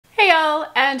Hello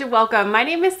and welcome. My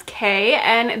name is Kay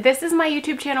and this is my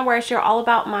YouTube channel where I share all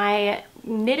about my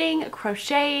knitting,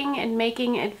 crocheting, and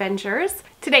making adventures.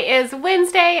 Today is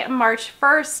Wednesday, March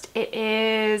 1st. It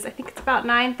is, I think it's about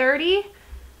 9:30.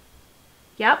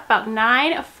 Yep, about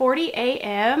 9:40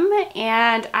 a.m.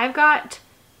 and I've got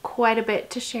quite a bit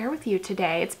to share with you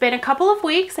today. It's been a couple of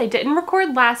weeks. I didn't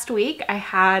record last week. I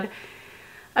had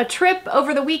a trip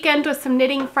over the weekend with some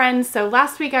knitting friends, so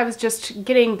last week I was just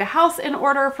getting the house in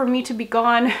order for me to be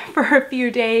gone for a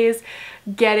few days,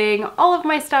 getting all of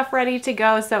my stuff ready to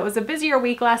go. So it was a busier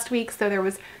week last week, so there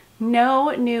was no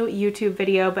new YouTube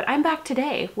video, but I'm back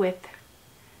today with,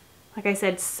 like I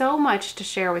said, so much to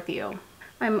share with you.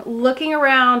 I'm looking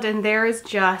around and there is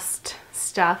just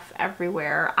stuff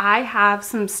everywhere. I have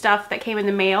some stuff that came in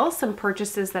the mail, some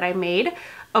purchases that I made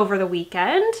over the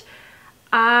weekend.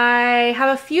 I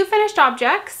have a few finished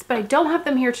objects, but I don't have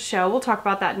them here to show. We'll talk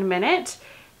about that in a minute.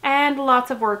 And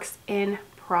lots of works in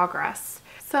progress.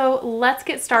 So let's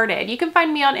get started. You can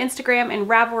find me on Instagram and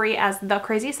Ravelry as The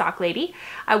Crazy Sock Lady.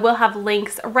 I will have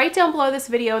links right down below this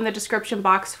video in the description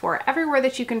box for everywhere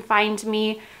that you can find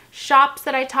me. Shops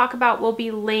that I talk about will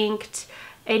be linked.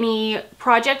 Any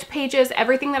project pages,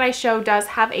 everything that I show does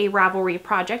have a Ravelry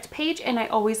project page, and I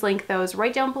always link those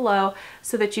right down below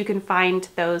so that you can find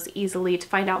those easily to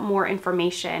find out more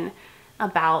information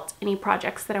about any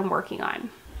projects that I'm working on.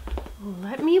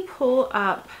 Let me pull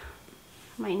up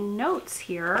my notes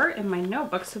here in my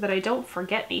notebook so that I don't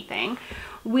forget anything.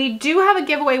 We do have a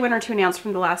giveaway winner to announce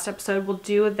from the last episode. We'll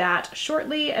do that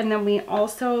shortly, and then we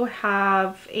also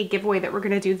have a giveaway that we're going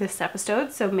to do this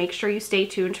episode, so make sure you stay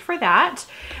tuned for that.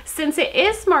 Since it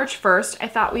is March 1st, I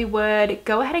thought we would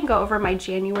go ahead and go over my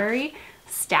January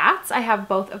stats. I have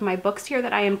both of my books here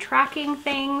that I am tracking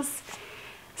things.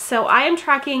 So I am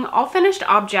tracking all finished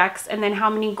objects and then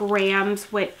how many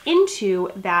grams went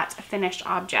into that finished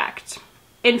object.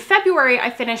 In February, I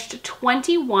finished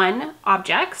 21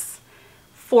 objects.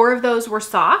 4 of those were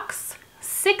socks,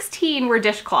 16 were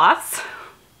dishcloths.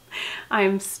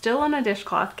 I'm still on a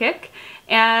dishcloth kick.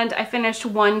 And I finished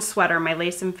 1 sweater, my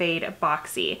Lace and Fade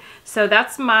Boxy. So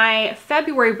that's my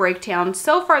February breakdown.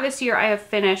 So far this year, I have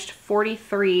finished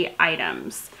 43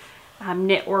 items,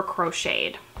 knit or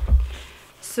crocheted.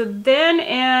 So then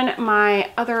in my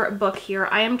other book here,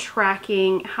 I am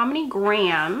tracking how many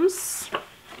grams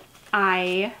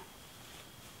I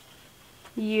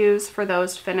use for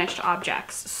those finished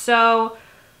objects. So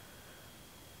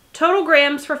total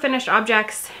grams for finished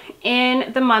objects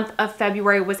in the month of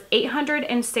February was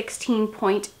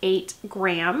 816.8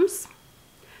 grams.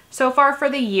 So far for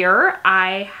the year,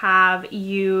 I have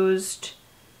used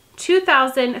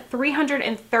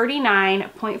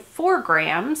 2,339.4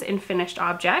 grams in finished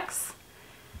objects.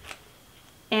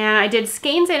 And I did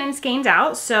skeins in and skeins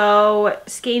out. So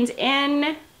skeins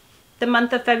in the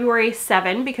month of February,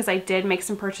 7, because I did make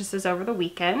some purchases over the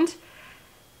weekend.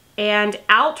 And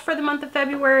out for the month of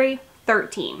February,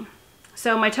 13.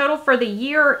 So my total for the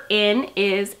year in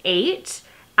is 8,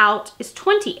 out is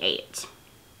 28.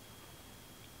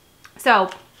 So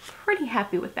pretty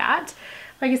happy with that.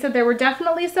 Like I said, there were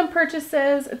definitely some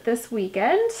purchases this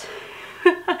weekend.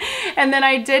 And then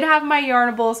I did have my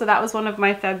Yarnable, so that was one of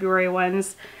my February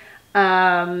ones.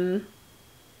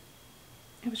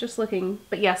 I was just looking,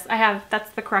 but yes, I have,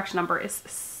 that's the correct number, is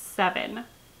 7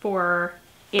 for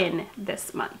in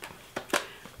this month.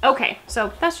 Okay,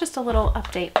 so that's just a little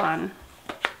update on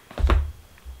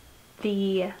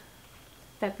the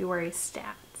February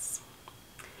stats.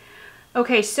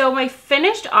 Okay, so my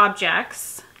finished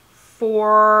objects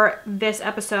for this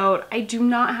episode, I do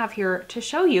not have here to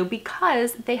show you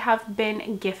because they have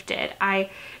been gifted. I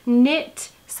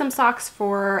knit some socks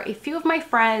for a few of my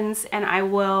friends, and I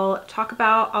will talk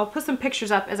about, I'll put some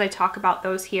pictures up as I talk about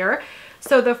those here.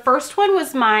 So the first one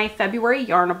was my February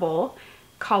Yarnable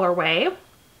colorway,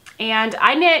 and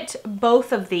I knit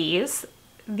both of these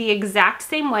the exact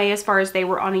same way as far as they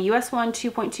were on a US 1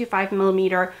 2.25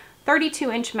 millimeter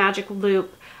 32-inch magic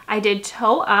loop. I did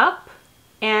toe up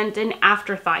and an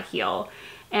afterthought heel.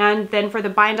 And then for the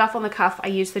bind off on the cuff, I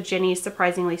used the Jenny's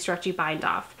Surprisingly Stretchy bind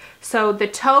off. So the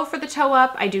toe for the toe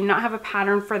up, I do not have a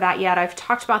pattern for that yet. I've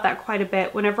talked about that quite a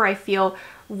bit. Whenever I feel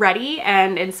ready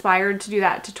and inspired to do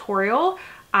that tutorial,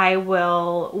 I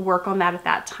will work on that at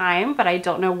that time, but I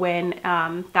don't know when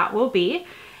that will be.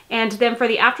 And then for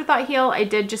the afterthought heel, I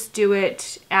did just do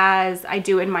it as I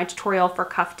do in my tutorial for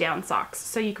cuff down socks.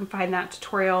 So you can find that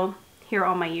tutorial here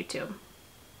on my YouTube.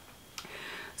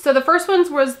 So the first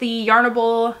one was the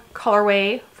Yarnable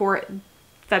colorway for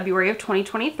February of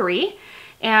 2023.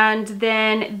 And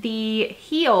then the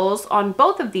heels on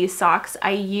both of these socks,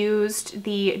 I used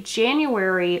the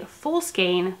January full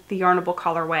skein, the Yarnable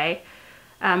colorway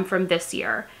from this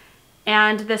year.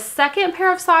 And the second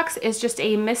pair of socks is just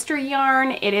a mystery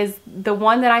yarn. It is the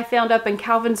one that I found up in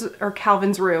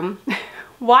Calvin's room,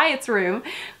 Wyatt's room,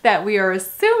 that we are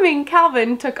assuming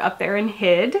Calvin took up there and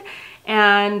hid.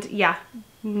 And yeah,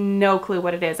 no clue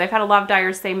what it is. I've had a lot of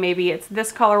dyers say maybe it's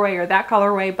this colorway or that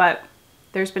colorway, but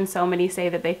there's been so many say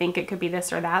that they think it could be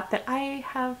this or that I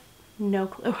have no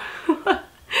clue.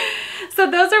 So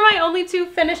those are my only two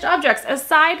finished objects.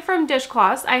 Aside from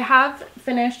dishcloths, I have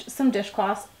finished some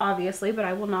dishcloths, obviously, but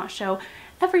I will not show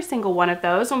every single one of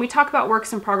those. When we talk about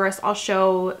works in progress, I'll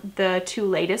show the two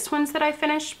latest ones that I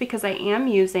finished because I am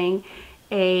using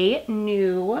a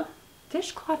new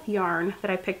dishcloth yarn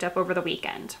that I picked up over the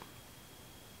weekend.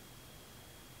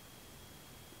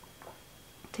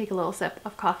 Take a little sip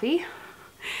of coffee.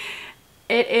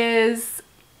 It is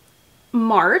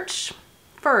March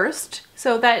 1st,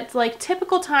 so that's like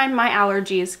typical time my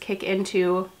allergies kick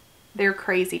into their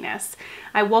craziness.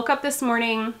 I woke up this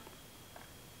morning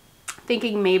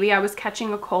thinking maybe I was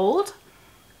catching a cold,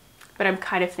 but I'm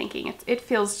kind of thinking it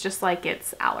feels just like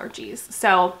it's allergies.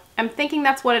 So I'm thinking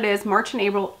that's what it is. March and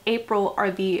April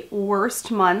are the worst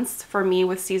months for me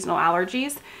with seasonal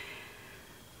allergies.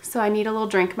 So I need a little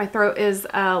drink. My throat is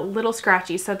a little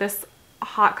scratchy, so this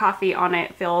hot coffee on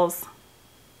it feels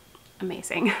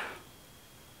amazing.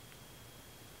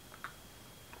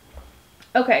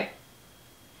 Okay.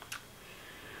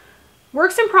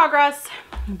 Works in progress.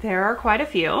 There are quite a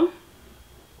few.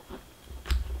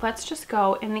 Let's just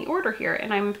go in the order here.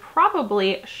 And I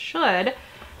probably should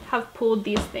have pulled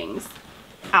these things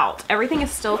out. Everything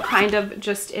is still kind of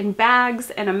just in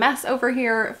bags and a mess over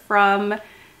here from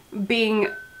being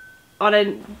on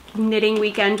a knitting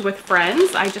weekend with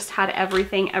friends. I just had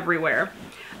everything everywhere.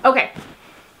 Okay,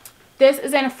 this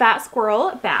is in a Fat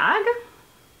Squirrel bag.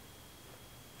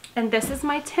 And this is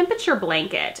my temperature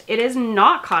blanket. It is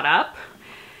not caught up.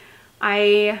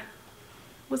 I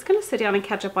was gonna sit down and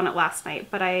catch up on it last night,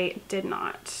 but I did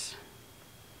not.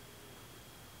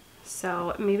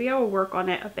 So maybe I will work on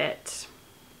it a bit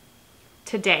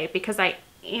today because I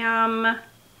am, I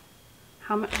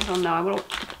don't know,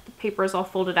 the paper is all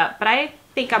folded up, but I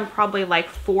think I'm probably like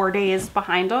 4 days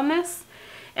behind on this.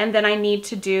 And then I need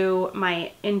to do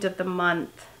my end of the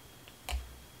month,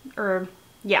 or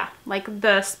yeah, like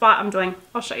the spot I'm doing.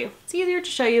 I'll show you. It's easier to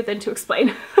show you than to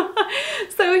explain.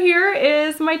 So here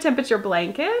is my temperature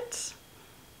blanket.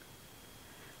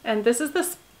 And this is the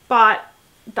spot,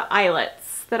 the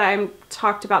eyelets that I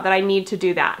talked about that I need to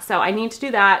do that. So I need to do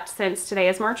that since today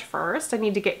is March 1st. I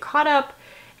need to get caught up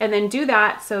and then do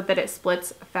that so that it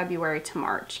splits February to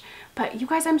March. But you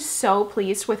guys, I'm so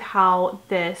pleased with how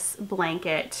this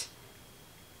blanket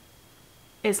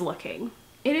is looking.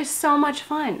 It is so much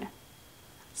fun.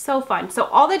 So fun. So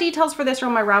all the details for this are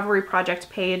on my Ravelry project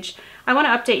page. I want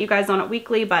to update you guys on it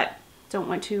weekly, but don't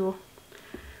want to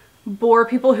bore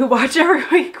people who watch every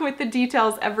week with the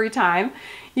details every time.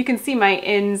 You can see my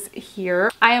ends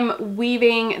here. I am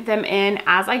weaving them in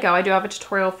as I go. I do have a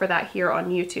tutorial for that here on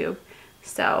YouTube.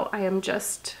 So I am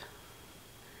just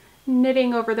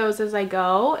knitting over those as I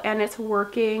go, and it's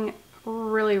working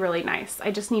really, really nice.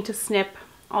 I just need to snip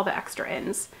all the extra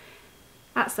ends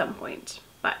at some point,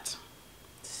 but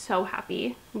so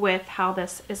happy with how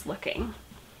this is looking.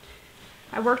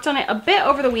 I worked on it a bit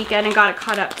over the weekend and got it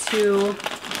caught up to,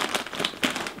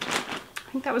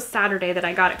 I think that was Saturday that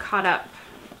I got it caught up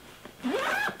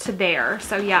to there.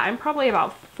 So yeah, I'm probably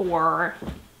about 4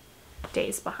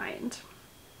 days behind.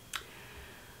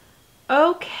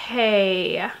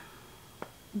 Okay.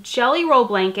 Jelly roll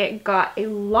blanket got a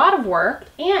lot of work,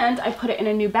 and I put it in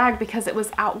a new bag because it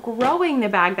was outgrowing the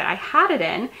bag that I had it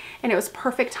in, and it was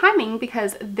perfect timing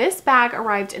because this bag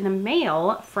arrived in the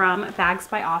mail from Bags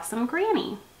by Awesome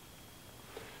Granny.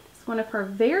 It's one of her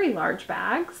very large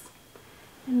bags,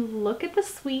 and look at the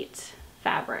sweet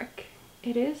fabric.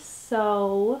 It is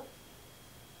so,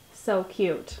 so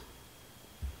cute.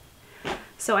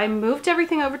 So I moved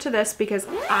everything over to this because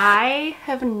I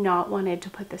have not wanted to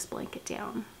put this blanket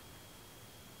down.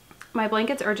 My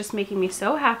blankets are just making me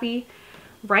so happy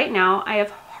right now. I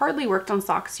have hardly worked on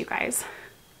socks, you guys.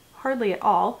 Hardly at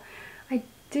all. I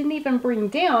didn't even bring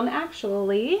down,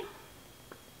 actually.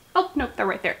 Oh, nope, they're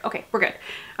right there. Okay, we're good.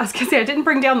 I was gonna say I didn't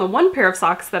bring down the one pair of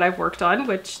socks that I've worked on,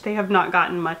 which they have not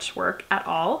gotten much work at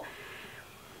all.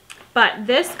 But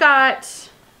this got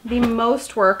the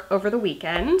most work over the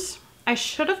weekend. I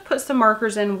should have put some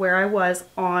markers in where I was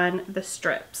on the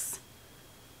strips.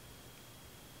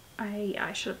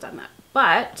 I should have done that.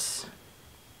 But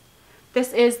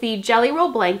This is the Jelly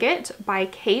Roll Blanket by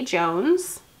Kay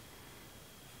Jones.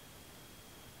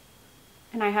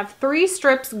 And I have 3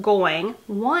 strips going.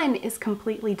 1 is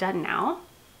completely done now.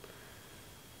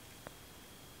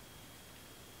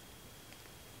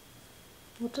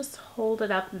 We'll just hold it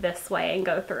up this way and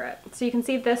go through it. So you can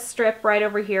see this strip right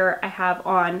over here I have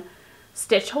on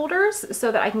stitch holders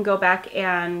so that I can go back,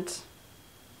 and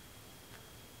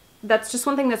that's just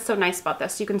one thing that's so nice about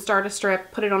this. You can start a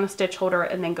strip, put it on a stitch holder,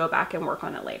 and then go back and work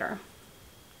on it later.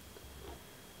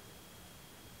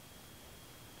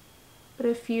 But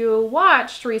if you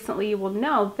watched recently, you will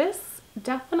know this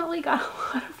definitely got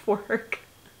a lot of work.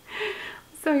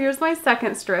 So here's my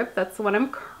second strip. That's the one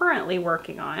I'm currently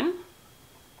working on.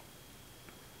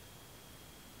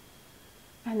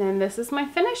 And then this is my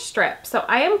finished strip. So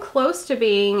I am close to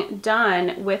being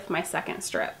done with my second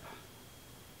strip.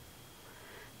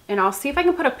 And I'll see if I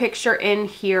can put a picture in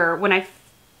here. When I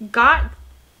got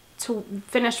to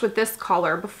finish with this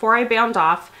collar, before I bound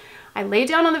off, I laid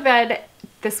down on the bed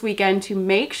this weekend to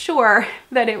make sure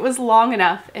that it was long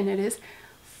enough, and it is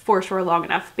for sure long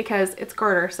enough because it's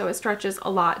garter, so it stretches a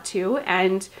lot too.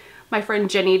 And my friend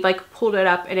Jenny like pulled it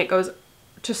up and it goes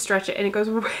to stretch it and it goes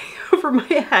way over my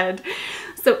head.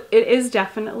 So it is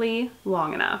definitely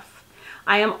long enough.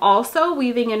 I am also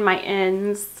weaving in my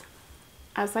ends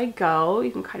as I go. You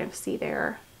can kind of see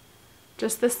there,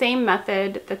 just the same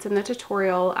method that's in the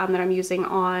tutorial that I'm using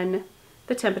on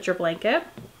the temperature blanket.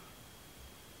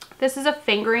 This is a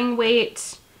fingering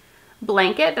weight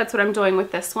blanket. That's what I'm doing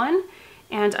with this one.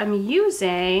 And I'm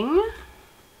using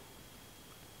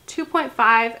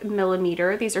 2.5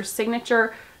 millimeter. These are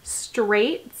signature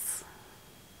straights.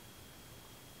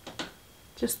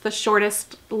 Just the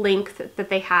shortest length that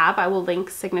they have. I will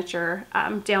link signature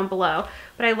down below.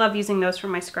 But I love using those for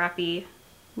my scrappy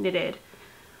knitted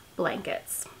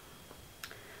blankets.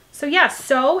 So yeah,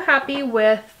 so happy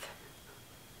with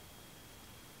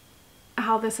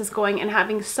how this is going and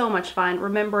having so much fun,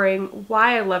 remembering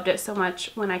why I loved it so much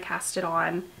when I cast it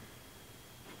on.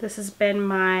 This has been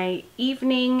my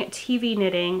evening TV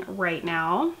knitting right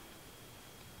now.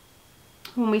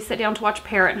 When we sit down to watch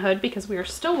Parenthood, because we are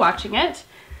still watching it.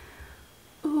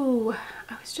 Ooh,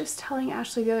 I was just telling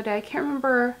Ashley the other day, I can't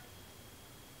remember.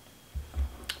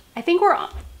 I think we're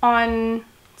on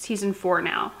season 4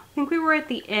 now. I think we were at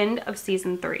the end of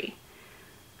season 3.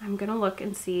 I'm gonna look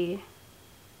and see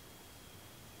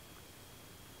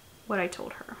what I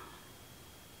told her.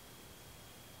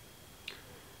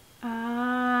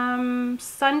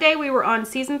 Sunday we were on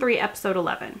season 3, episode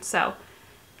 11. So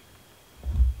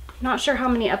not sure how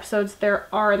many episodes there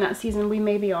are in that season. We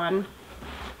may be on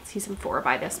season 4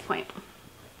 by this point.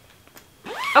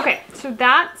 Okay, so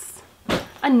that's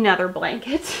another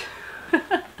blanket.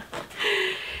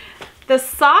 The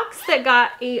socks that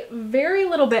got a very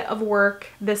little bit of work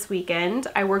this weekend.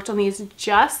 I worked on these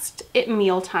just at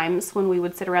meal times when we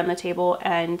would sit around the table,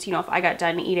 and you know, if I got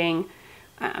done eating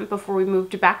before we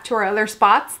moved back to our other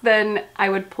spots, then I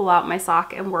would pull out my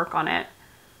sock and work on it.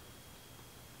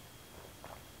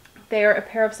 They're a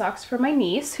pair of socks for my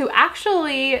niece, who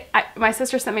actually, my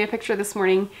sister sent me a picture this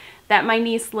morning that my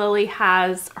niece Lily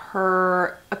has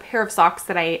a pair of socks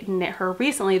that I knit her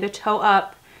recently, the toe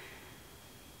up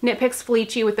Knit Picks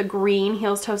Fleechy with the green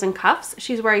heels, toes, and cuffs.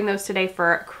 She's wearing those today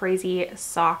for Crazy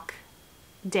Sock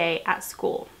Day at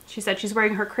school. She said she's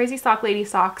wearing her Crazy Sock Lady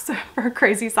socks for her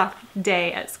Crazy Sock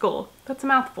Day at school. That's a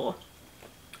mouthful.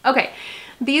 Okay,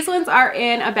 these ones are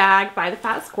in a bag by the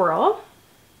Fat Squirrel.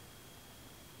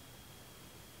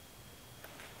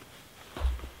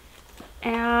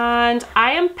 And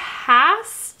I am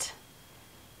past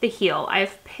the heel.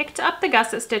 I've picked up the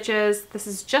gusset stitches. This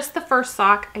is just the first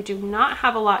sock. I do not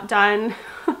have a lot done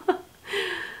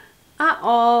at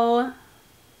all.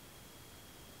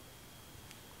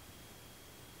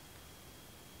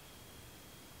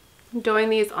 I'm doing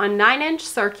these on 9-inch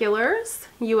circulars.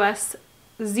 US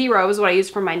 0 is what I use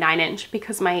for my 9-inch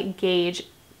because my gauge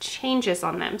changes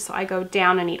on them. So I go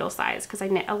down a needle size because I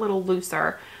knit a little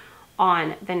looser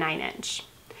on the 9-inch.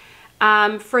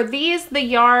 For these, the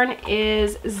yarn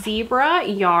is Zebra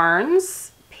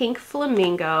Yarns. Pink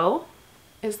Flamingo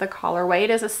is the colorway. It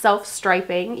is a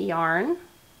self-striping yarn.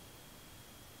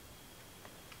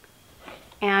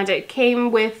 And it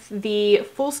came with the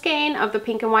full skein of the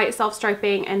pink and white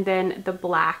self-striping and then the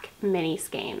black mini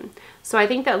skein. So I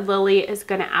think that Lily is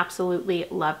going to absolutely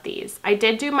love these. I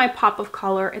did do my pop of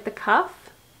color at the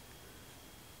cuff.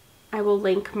 I will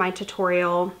link my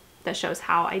tutorial that shows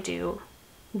how I do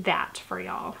that for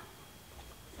y'all.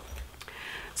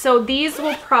 So these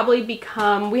will probably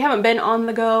become, we haven't been on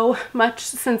the go much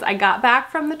since I got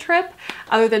back from the trip,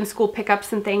 other than school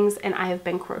pickups and things, and I have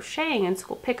been crocheting in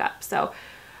school pickups. So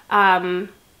when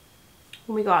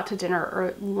we go out to dinner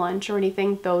or lunch or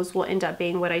anything, those will end up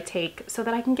being what I take so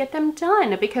that I can get them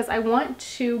done, because I want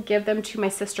to give them to my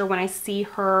sister when I see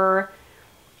her,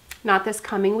 not this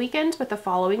coming weekend, but the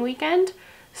following weekend,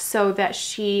 so that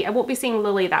I won't be seeing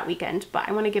Lily that weekend, but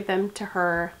I want to give them to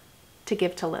her to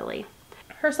give to Lily.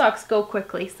 Her socks go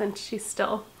quickly since she's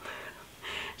still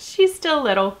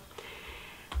little.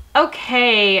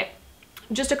 Okay,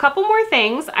 just a couple more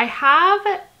things. I have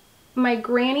my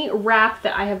granny wrap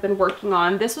that I have been working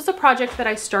on. This was a project that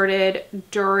I started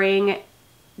during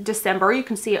December. You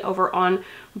can see it over on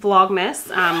Vlogmas,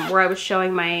 where I was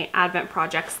showing my Advent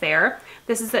projects there.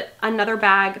 This is another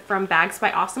bag from Bags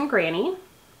by Awesome Granny.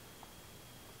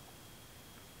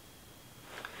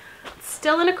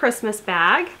 Still in a Christmas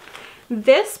bag.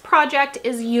 This project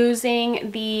is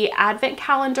using the Advent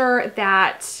calendar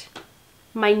that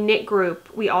my knit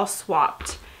group, we all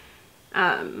swapped.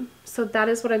 So that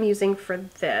is what I'm using for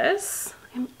this.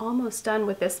 I'm almost done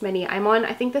with this mini. I'm on,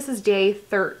 I think this is day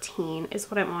 13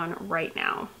 is what I'm on right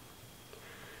now.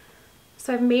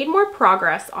 So I've made more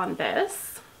progress on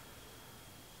this.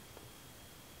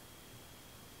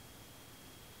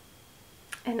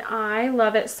 And I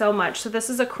love it so much. So this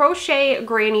is a Crochet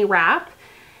Granny wrap.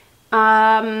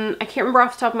 I can't remember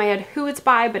off the top of my head who it's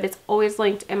by, but it's always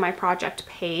linked in my project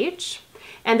page.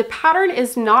 And the pattern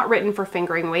is not written for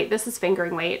fingering weight. This is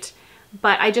fingering weight,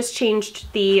 but I just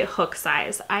changed the hook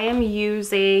size. I am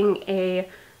using a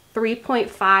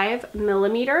 3.5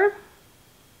 millimeter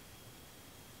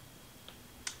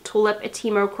Tulip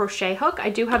Atimo crochet hook. I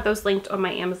do have those linked on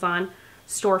my Amazon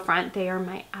storefront. They are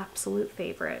my absolute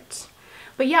favorite.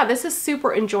 But yeah, this is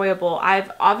super enjoyable.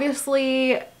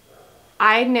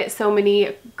 I knit so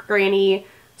many granny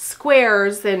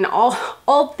squares and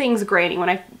all things granny when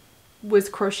I was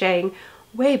crocheting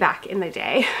way back in the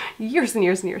day, years and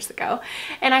years and years ago,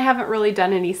 and I haven't really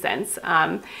done any since.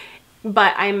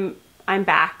 But I'm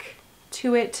back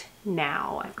to it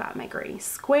now. I've got my granny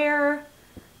square.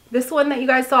 This one that you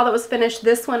guys saw that was finished,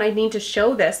 this one I need to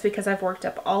show this because I've worked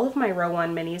up all of my row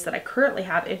 1 minis that I currently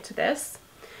have into this.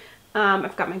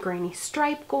 I've got my granny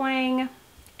stripe going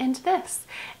into this,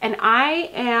 and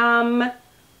I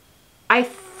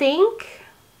think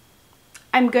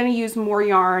I'm going to use more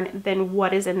yarn than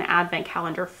what is in the Advent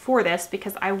calendar for this,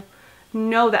 because I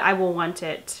know that I will want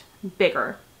it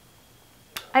bigger.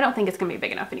 I don't think it's going to be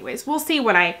big enough anyways. We'll see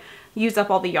when I use up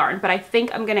all the yarn, but I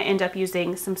think I'm going to end up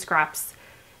using some scraps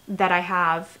that I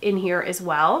have in here as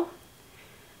well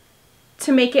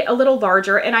to make it a little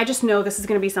larger. And I just know this is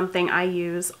going to be something I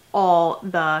use all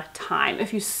the time.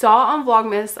 If you saw on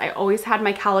Vlogmas, I always had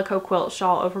my calico quilt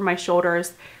shawl over my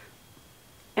shoulders,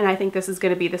 and I think this is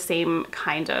going to be the same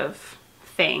kind of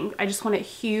thing. I just want it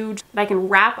huge that I can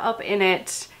wrap up in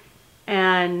it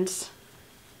and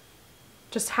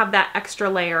just have that extra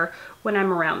layer when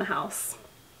I'm around the house.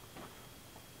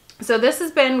 So this has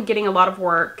been getting a lot of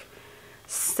work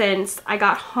since I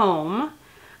got home.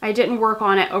 I didn't work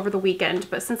on it over the weekend,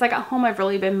 but since I got home, I've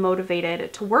really been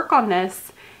motivated to work on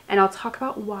this, and I'll talk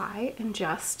about why in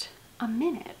just a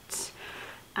minute.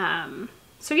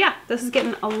 So yeah, this is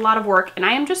getting a lot of work, and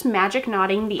I am just magic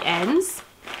knotting the ends.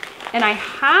 And I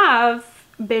have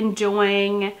been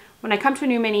doing, when I come to a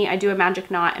new mini, I do a magic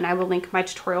knot, and I will link my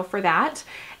tutorial for that.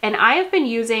 And I have been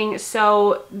using,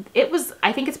 so it was,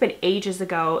 I think it's been ages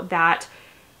ago that,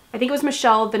 I think it was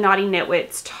Michelle, the Naughty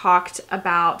Knitwits, talked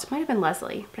about, it might have been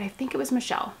Leslie, but I think it was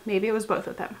Michelle. Maybe it was both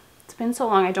of them. It's been so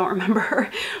long, I don't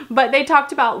remember. But they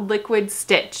talked about liquid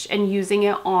stitch and using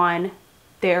it on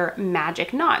their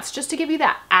magic knots, just to give you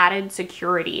that added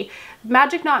security.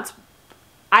 Magic knots,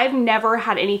 I've never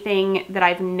had anything that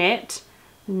I've knit,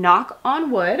 knock on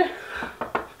wood,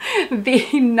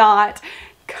 the knot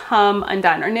come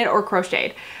undone, or knit or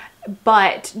crocheted.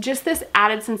 But just this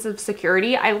added sense of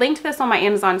security. I linked this on my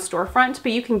Amazon storefront,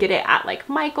 but you can get it at like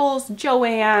Michael's,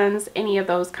 Joann's, any of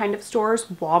those kind of stores.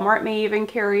 Walmart may even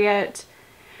carry it.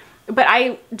 But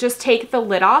I just take the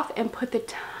lid off and put the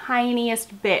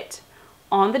tiniest bit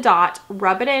on the dot,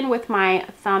 rub it in with my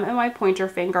thumb and my pointer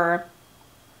finger,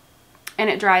 and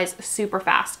it dries super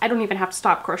fast. I don't even have to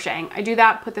stop crocheting. I do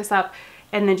that, put this up,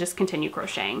 and then just continue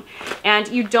crocheting. And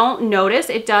you don't notice,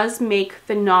 it does make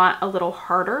the knot a little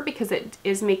harder because it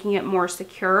is making it more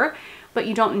secure, but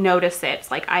you don't notice it.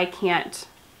 It's like I can't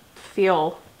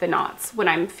feel the knots when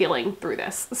I'm feeling through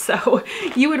this. So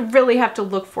you would really have to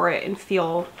look for it and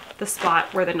feel the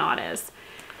spot where the knot is.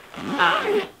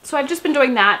 So I've just been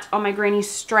doing that on my granny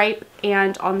stripe,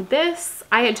 and on this,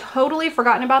 I had totally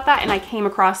forgotten about that, and I came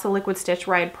across the liquid stitch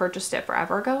where I had purchased it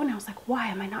forever ago, and I was like, why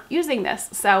am I not using this?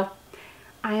 So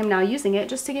I am now using it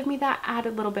just to give me that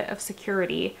added little bit of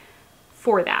security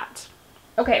for that.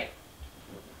 Okay,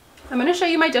 I'm gonna show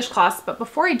you my dishcloths, but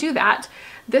before I do that,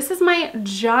 this is my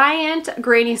giant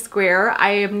granny square.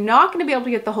 I am not gonna be able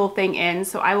to get the whole thing in,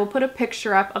 so I will put a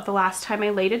picture up of the last time I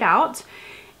laid it out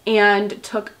and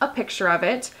took a picture of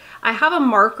it. I have a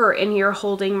marker in here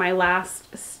holding my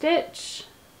last stitch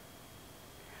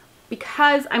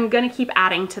because I'm gonna keep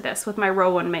adding to this with my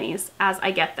row 1 minis as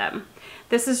I get them.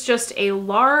 This is just a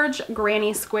large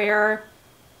granny square.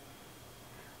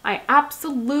 I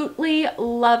absolutely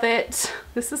love it.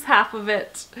 This is half of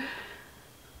it.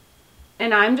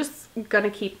 And I'm just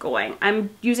gonna keep going. I'm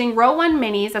using row 1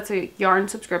 minis. That's a yarn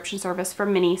subscription service for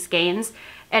mini skeins,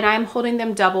 and I'm holding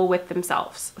them double with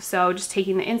themselves. So just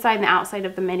taking the inside and the outside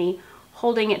of the mini,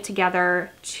 holding it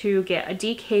together to get a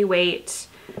DK weight.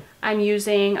 I'm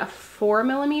using a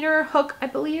 4mm hook, I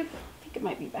believe. I think it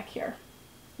might be back here.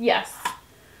 Yes,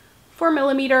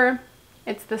 4mm.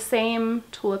 It's the same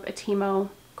Tulip Atimo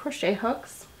crochet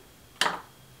hooks.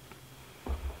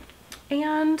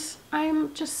 And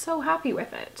I'm just so happy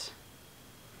with it.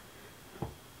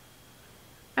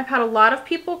 I've had a lot of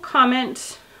people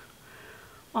comment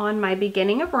on my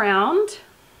beginning of round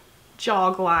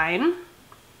jog line.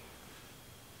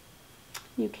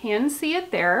 You can see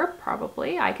it there,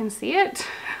 probably. I can see it.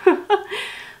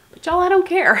 But y'all, I don't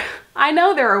care. I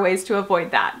know there are ways to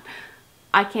avoid that.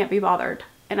 I can't be bothered,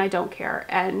 and I don't care,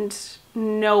 and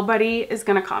nobody is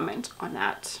gonna comment on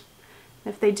that.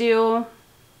 If they do,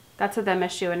 that's a them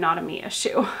issue and not a me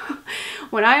issue.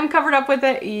 When I am covered up with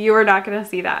it, you're not gonna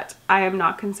see that. I am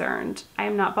not concerned. I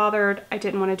am not bothered. I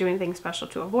didn't want to do anything special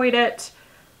to avoid it.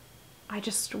 I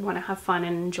just want to have fun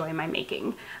and enjoy my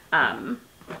making. And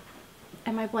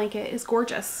my blanket is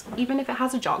gorgeous, even if it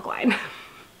has a jog line.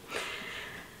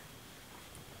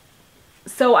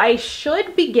 So I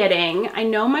should be getting, I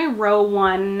know my row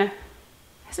 1,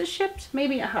 has it shipped?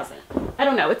 Maybe it hasn't. I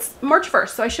don't know. It's March 1st,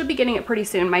 so I should be getting it pretty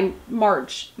soon, my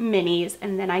March minis,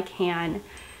 and then I can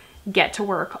get to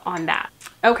work on that.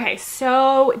 Okay,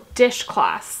 so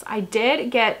dishcloths. I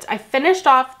finished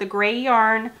off the gray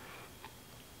yarn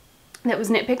that was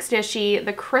Knit Picks Dishy,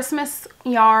 the Christmas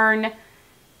yarn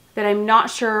that I'm not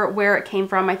sure where it came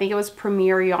from. I think it was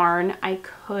Premier Yarn. I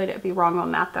could be wrong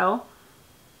on that though,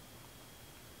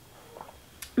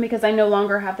 because I no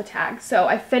longer have the tag. So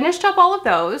I finished up all of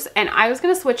those, and I was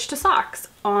gonna switch to socks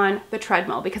on the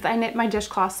treadmill because I knit my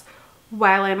dishcloths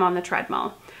while I'm on the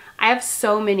treadmill. I have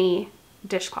so many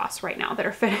dishcloths right now that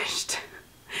are finished.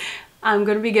 I'm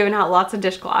gonna be giving out lots of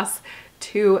dishcloths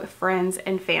to friends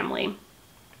and family.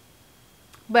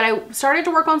 But I started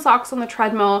to work on socks on the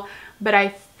treadmill, but I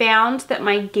found that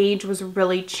my gauge was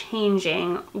really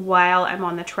changing while I'm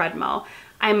on the treadmill.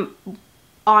 I'm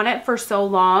on it for so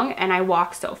long and I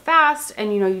walk so fast,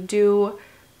 and you know, you do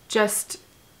just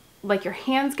like your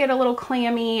hands get a little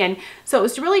clammy, and so it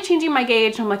was really changing my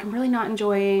gauge. I'm like, I'm really not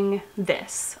enjoying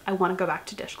this. I want to go back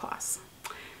to dishcloths.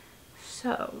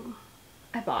 So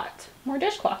I bought more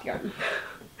dishcloth yarn.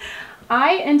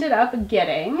 I ended up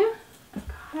getting, I've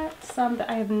got some that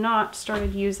I have not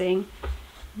started using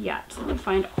yet. Let me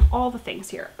find all the things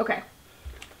here. Okay,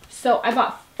 so I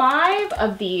bought 5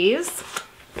 of these.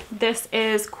 This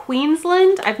is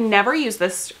Queensland. I've never used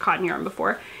this cotton yarn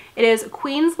before. It is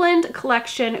Queensland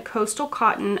Collection Coastal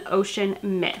Cotton Ocean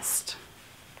Mist.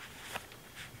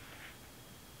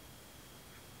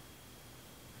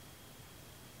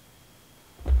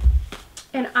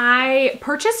 And I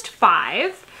purchased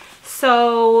 5.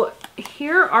 So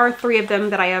here are 3 of them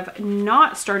that I have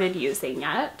not started using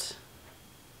yet.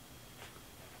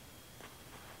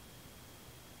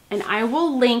 And I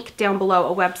will link down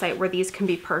below a website where these can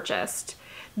be purchased.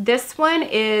 This one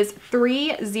is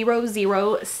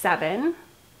 3007.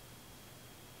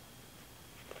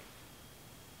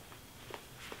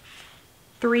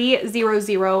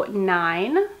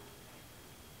 $3009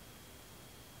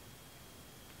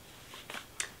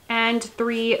 and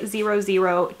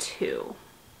 3002.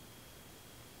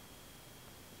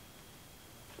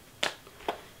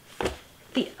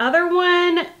 The other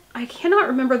one, I cannot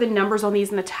remember the numbers on these,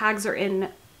 and the tags are in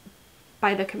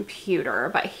by the computer,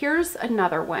 but here's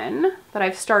another one that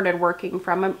I've started working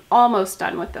from. I'm almost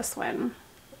done with this one.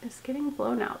 It's getting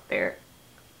blown out there.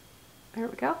 There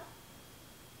we go.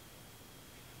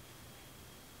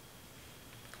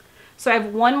 So I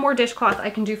have one more dishcloth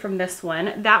I can do from this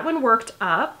one. That one worked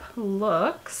up,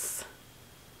 looks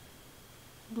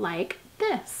like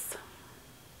this.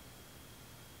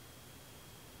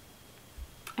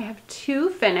 I have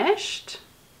 2 finished.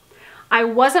 I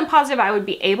wasn't positive I would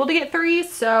be able to get 3,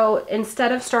 so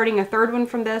instead of starting a 3rd one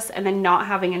from this and then not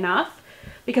having enough,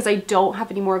 because I don't have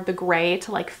any more of the gray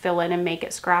to like fill in and make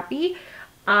it scrappy,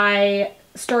 I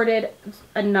started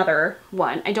another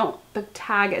one. The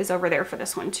tag is over there for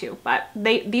this one too, but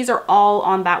these are all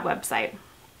on that website.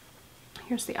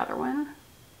 Here's the other one.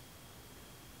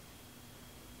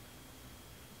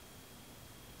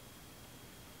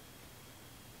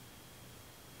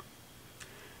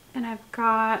 And I've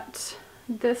got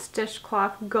this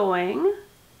dishcloth going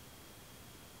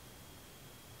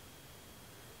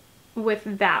with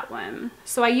that one.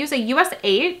 So I use a US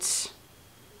 8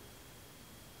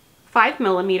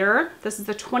 5mm. This is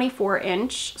a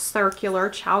 24-inch circular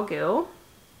ChiaoGoo.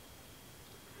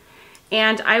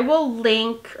 And I will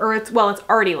link, or it's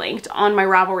already linked on my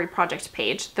Ravelry project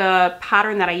page, the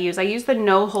pattern that I use. I use the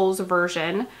no holes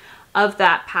version of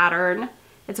that pattern.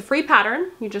 It's a free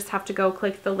pattern. You just have to go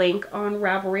click the link on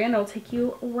Ravelry and it'll take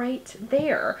you right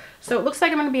there. So it looks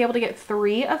like I'm going to be able to get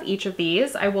 3 of each of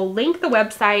these. I will link the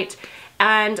website,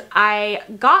 and I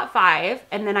got 5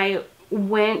 and then I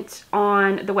went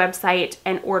on the website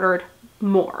and ordered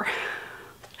more.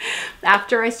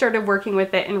 After I started working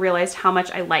with it and realized how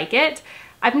much I like it.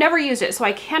 I've never used it, so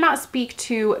I cannot speak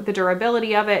to the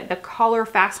durability of it, the color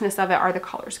fastness of it. Are the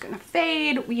colors going to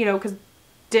fade? You know, because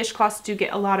dishcloths do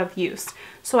get a lot of use.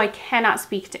 So I cannot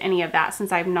speak to any of that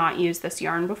since I've not used this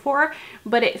yarn before,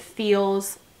 but it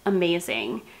feels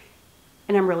amazing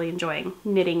and I'm really enjoying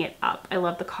knitting it up. I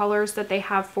love the colors that they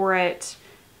have for it.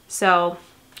 So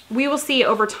we will see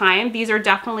over time. These are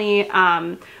definitely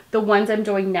the ones I'm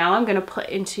doing now. I'm going to put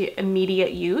into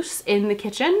immediate use in the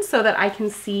kitchen so that I can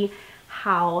see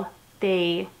how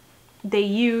they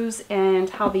use and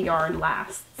how the yarn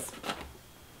lasts.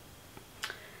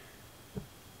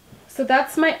 So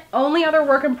that's my only other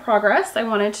work in progress I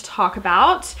wanted to talk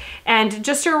about. And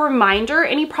just a reminder,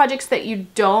 any projects that you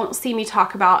don't see me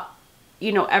talk about,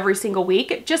 you know, every single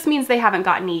week, it just means they haven't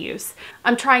got any use.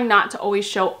 I'm trying not to always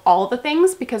show all the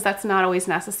things because that's not always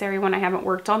necessary when I haven't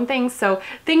worked on things. So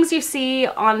things you see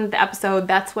on the episode,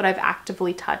 that's what I've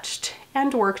actively touched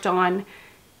and worked on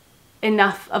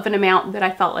enough of an amount that I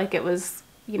felt like it was,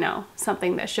 you know,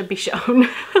 something that should be shown.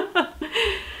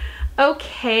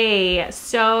 Okay,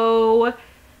 so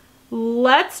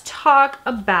let's talk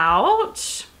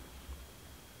about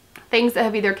things that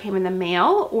have either came in the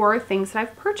mail or things that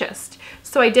I've purchased.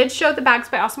 So I did show the Bags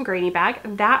by Awesome Granny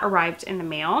bag. That arrived in the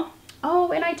mail.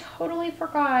 Oh, and I totally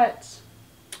forgot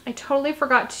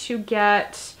to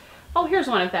get, oh, here's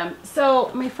one of them.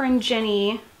 So my friend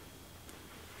Jenny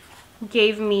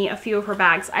gave me a few of her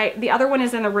bags. The other one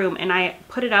is in the room and I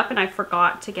put it up and I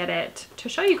forgot to get it to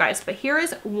show you guys, but here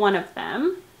is one of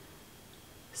them.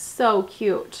 So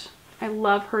cute. I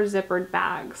love her zippered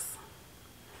bags.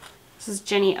 This is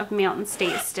Jenny of Mountain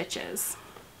State Stitches.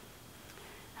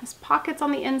 Has pockets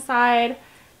on the inside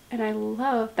and I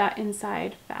love that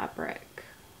inside fabric.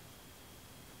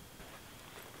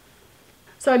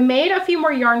 So I made a few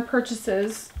more yarn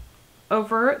purchases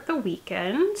over the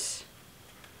weekend.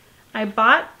 I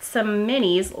bought some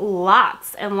minis,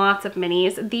 lots and lots of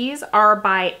minis. These are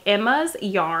by Emma's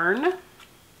Yarn.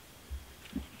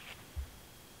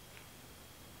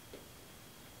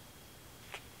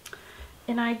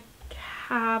 And I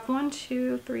have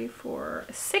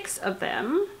 6 of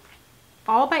them,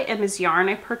 all by Emma's Yarn.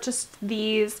 I purchased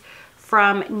these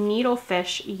from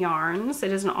Needlefish Yarns.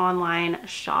 It is an online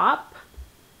shop.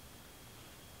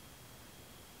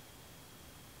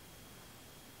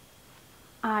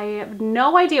 I have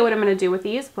no idea what I'm going to do with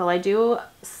these. Will I do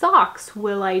socks?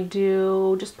 Will I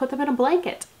just put them in a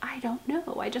blanket? I don't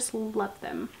know. I just love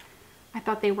them. I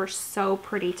thought they were so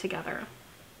pretty together.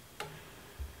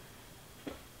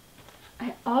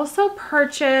 I also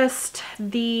purchased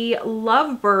the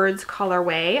Lovebirds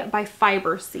colorway by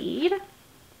Fiber Seed.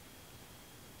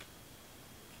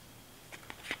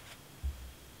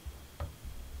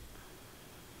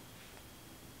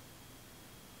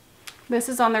 This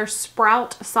is on their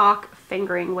Sprout sock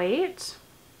fingering weight.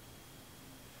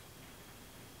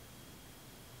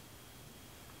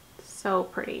 So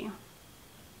pretty.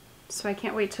 So I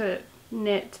can't wait to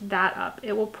knit that up.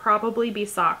 It will probably be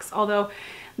socks, although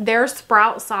their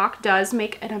Sprout sock does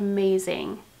make an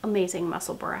amazing, amazing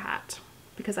muscle burra hat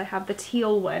because I have the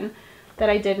teal one that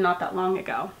I did not that long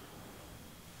ago.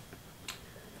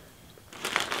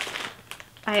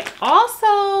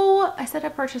 I said I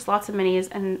purchased lots of minis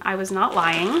and I was not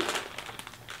lying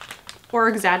or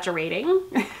exaggerating.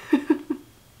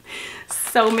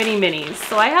 So many minis.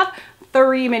 So I have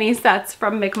 3 mini sets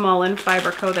from McMullen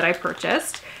Fiber Co. that I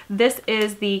purchased. This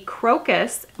is the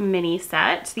Crocus mini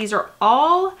set. These are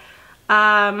all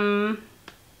on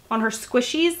her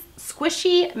Squishy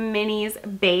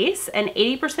Minis base, and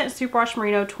 80% superwash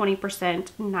merino,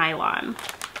 20% nylon.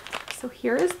 So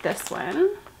here is this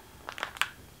one.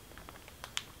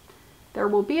 There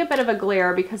will be a bit of a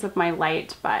glare because of my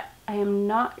light, but I am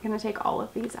not going to take all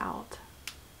of these out.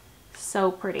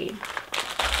 So pretty.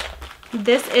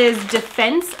 This is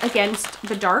Defense Against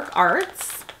the Dark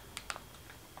Arts.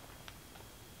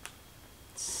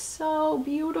 So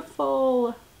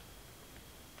beautiful.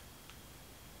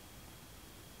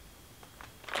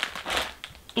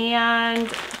 And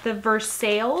the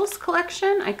Versailles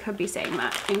collection, I could be saying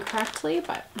that incorrectly,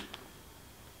 but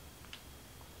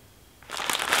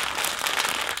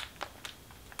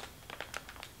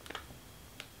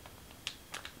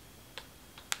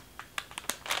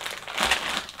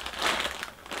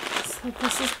so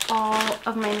this is all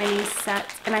of my mini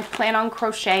sets, and I plan on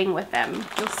crocheting with them.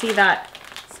 You'll see that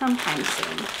sometime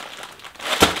soon.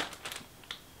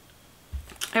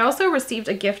 I also received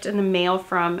a gift in the mail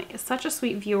from such a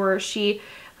sweet viewer. She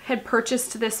had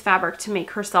purchased this fabric to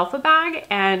make herself a bag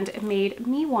and made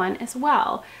me one as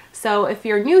well. So if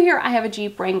you're new here, I have a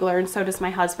Jeep Wrangler, and so does my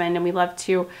husband, and we love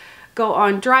to go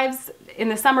on drives in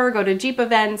the summer, go to Jeep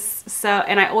events. So,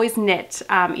 and I always knit,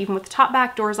 even with the top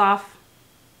back, doors off.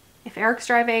 If Eric's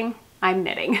driving, I'm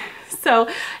knitting. So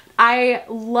I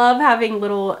love having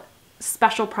little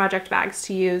special project bags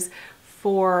to use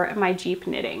for my Jeep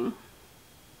knitting.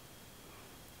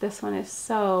 This one is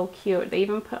so cute. They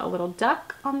even put a little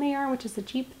duck on there, which is a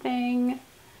Jeep thing.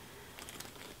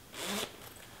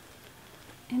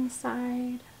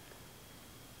 Inside.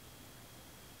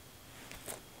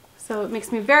 So it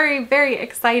makes me very, very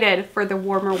excited for the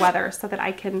warmer weather so that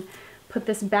I can put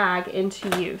this bag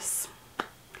into use.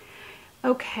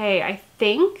 Okay, I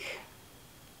think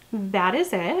that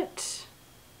is it.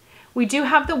 We do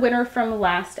have the winner from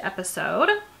last episode,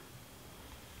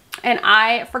 and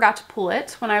I forgot to pull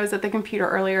it when I was at the computer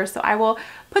earlier, so I will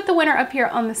put the winner up here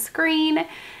on the screen.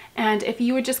 And if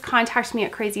you would just contact me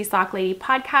at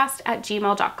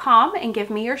crazysockladypodcast@gmail.com and give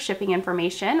me your shipping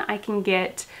information, I can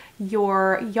get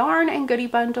your yarn and goodie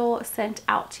bundle sent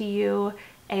out to you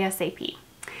ASAP.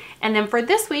 And then for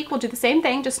this week, we'll do the same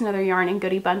thing, just another yarn and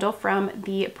goodie bundle from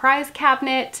the prize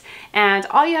cabinet. And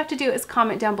all you have to do is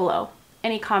comment down below.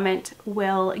 Any comment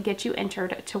will get you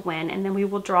entered to win, and then we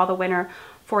will draw the winner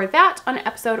for that on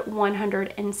episode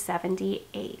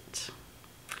 178.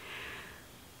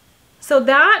 So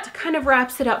that kind of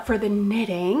wraps it up for the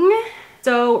knitting.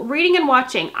 So reading and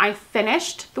watching, I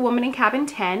finished The Woman in Cabin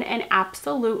 10 and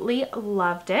absolutely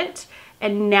loved it.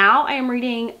 And now I am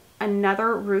reading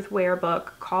another Ruth Ware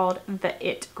book called The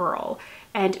It Girl.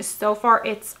 And so far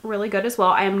it's really good as well.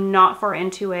 I am not far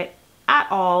into it at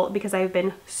all because I've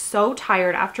been so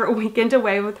tired after a weekend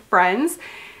away with friends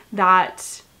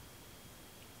that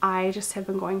I just have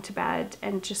been going to bed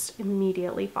and just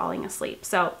immediately falling asleep.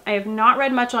 So I have not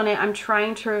read much on it. I'm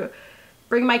trying to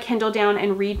bring my Kindle down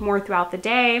and read more throughout the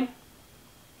day.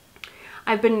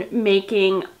 I've been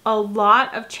making a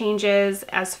lot of changes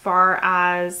as far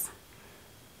as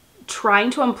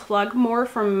trying to unplug more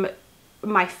from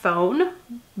my phone,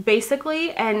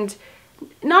 basically, and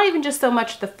not even just so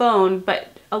much the phone,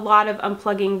 but a lot of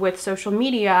unplugging with social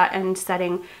media and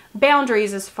setting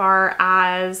boundaries as far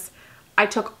as I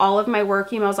took all of my work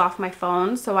emails off my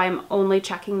phone, so I'm only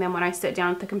checking them when I sit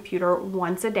down at the computer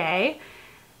once a day.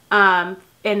 And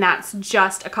that's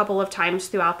just a couple of times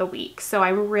throughout the week. So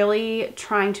I'm really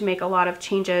trying to make a lot of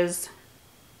changes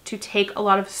to take a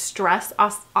lot of stress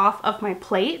off of my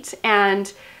plate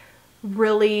and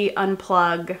really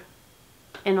unplug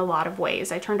in a lot of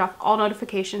ways. I turned off all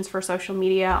notifications for social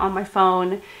media on my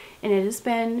phone, and it has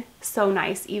been so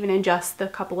nice, even in just the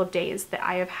couple of days that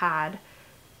I have had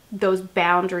those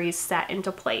boundaries set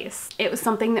into place. It was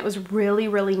something that was really,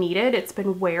 really needed. It's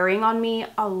been wearing on me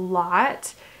a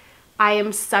lot. I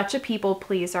am such a people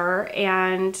pleaser,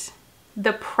 and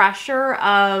the pressure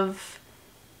of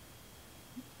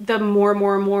the more,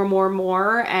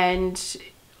 and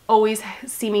always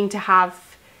seeming to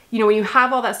have, you know, when you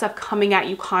have all that stuff coming at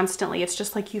you constantly, it's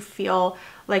just like you feel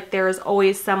like there's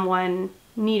always someone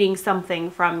needing something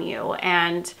from you.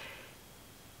 And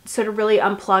so to really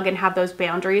unplug and have those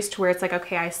boundaries to where it's like,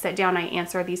 okay, I sit down, I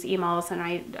answer these emails, and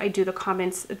I do the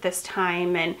comments at this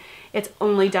time, and it's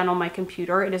only done on my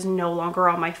computer. It is no longer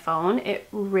on my phone. It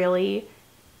really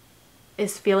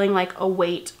is feeling like a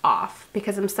weight off,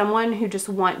 because I'm someone who just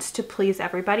wants to please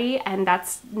everybody, and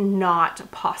that's not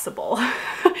possible.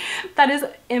 That is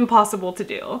impossible to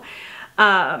do.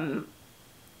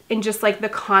 and just like the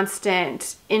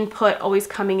constant input always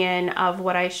coming in of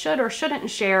what I should or shouldn't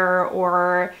share,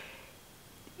 or,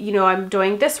 you know, I'm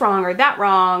doing this wrong or that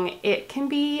wrong. It can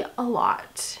be a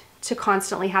lot to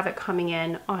constantly have it coming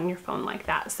in on your phone like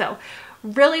that. So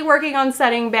really working on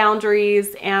setting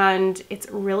boundaries, and it's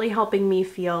really helping me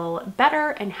feel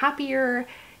better and happier,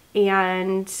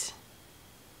 and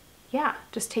yeah,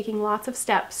 just taking lots of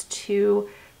steps to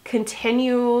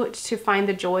continue to find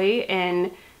the joy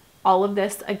in all of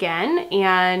this again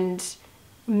and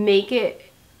make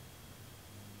it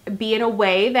be in a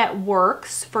way that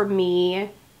works for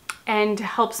me and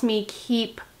helps me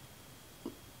keep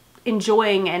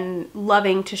enjoying and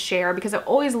loving to share, because I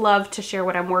always love to share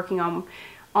what I'm working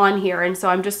on here. And so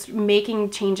I'm just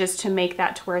making changes to make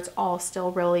that to where it's all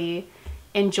still really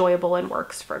enjoyable and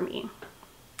works for me.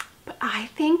 But I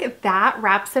think that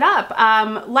wraps it up.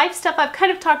 Life stuff I've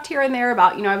kind of talked here and there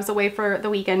about. You know, I was away for the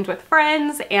weekend with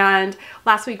friends, and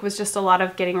last week was just a lot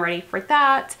of getting ready for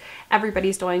that.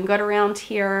 Everybody's doing good around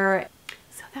here.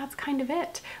 So that's kind of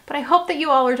it. But I hope that you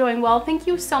all are doing well. Thank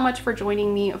you so much for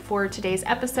joining me for today's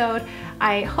episode.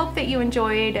 I hope that you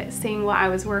enjoyed seeing what I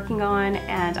was working on,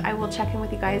 and I will check in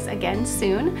with you guys again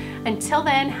soon. Until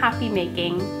then, happy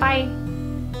making. Bye.